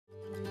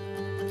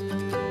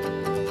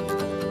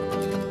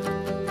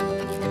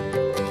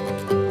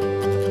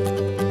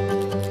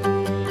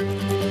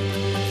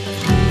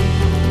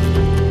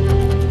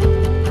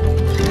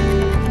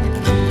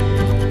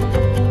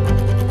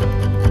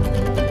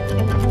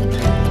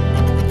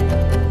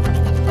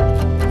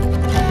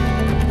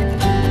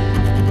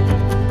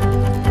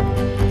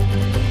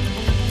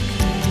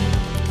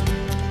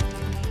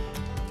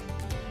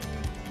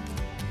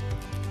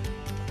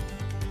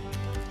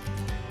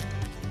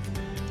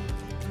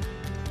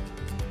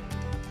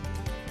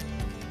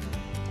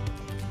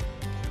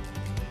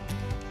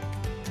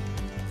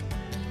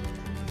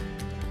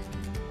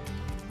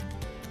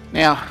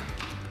Now,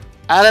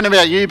 I don't know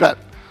about you, but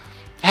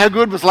how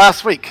good was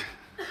last week?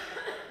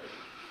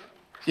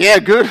 Yeah,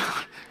 good.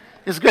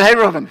 It's good. Hey,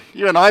 Robin,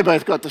 you and I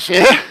both got to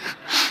share.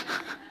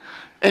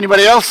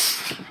 Anybody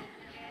else?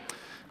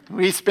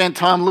 We spent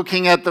time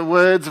looking at the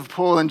words of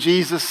Paul and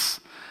Jesus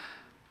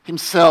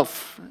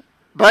himself,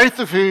 both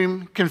of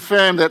whom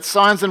confirmed that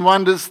signs and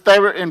wonders, they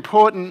were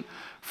important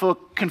for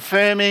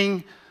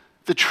confirming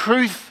the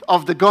truth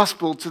of the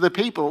gospel to the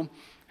people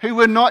who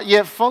were not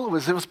yet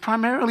followers. It was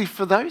primarily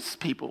for those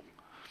people.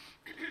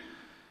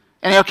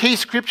 And our key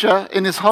scripture in this whole